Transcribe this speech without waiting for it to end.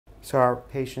So our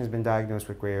patient has been diagnosed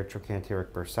with grater trochanteric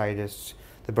bursitis.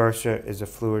 The bursa is a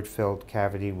fluid-filled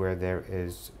cavity where there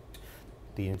is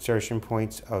the insertion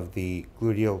points of the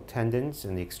gluteal tendons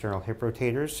and the external hip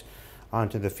rotators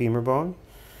onto the femur bone.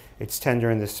 It's tender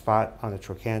in this spot on the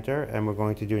trochanter, and we're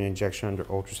going to do an injection under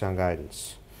ultrasound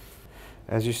guidance.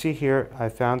 As you see here, I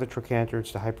found the trochanter.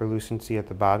 It's the hyperlucency at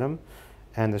the bottom,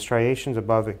 and the striations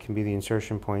above it can be the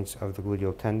insertion points of the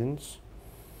gluteal tendons.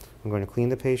 I'm going to clean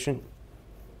the patient.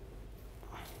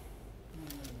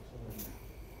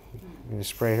 I'm going to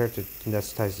spray her to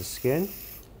anesthetize the skin.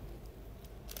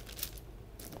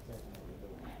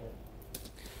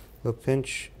 Little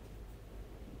pinch.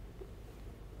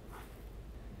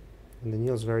 And the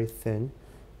needle is very thin,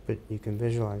 but you can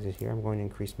visualize it here. I'm going to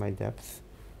increase my depth.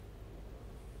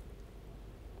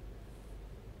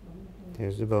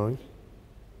 There's the bone.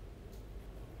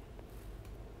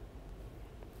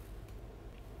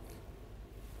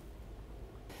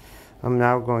 I'm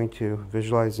now going to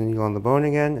visualize the needle on the bone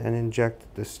again and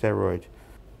inject the steroid.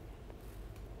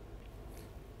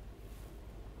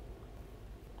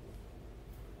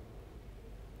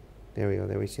 There we go.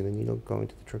 There we see the needle going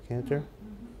to the trochanter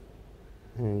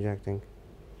and injecting.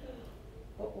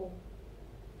 Uh-oh.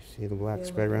 See the black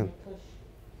spread around?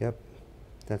 Yep.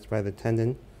 That's by the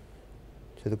tendon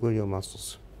to the gluteal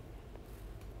muscles.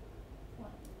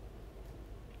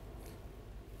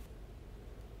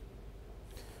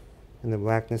 And the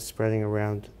blackness spreading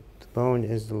around the bone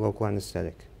is the local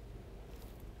anesthetic.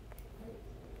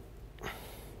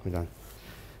 We're done.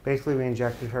 Basically, we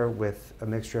injected her with a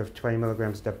mixture of 20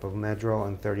 milligrams depomedrol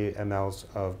and 30 mLs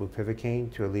of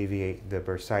bupivacaine to alleviate the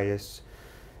bursitis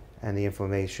and the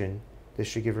inflammation. This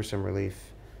should give her some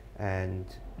relief, and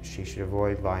she should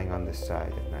avoid lying on this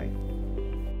side at night.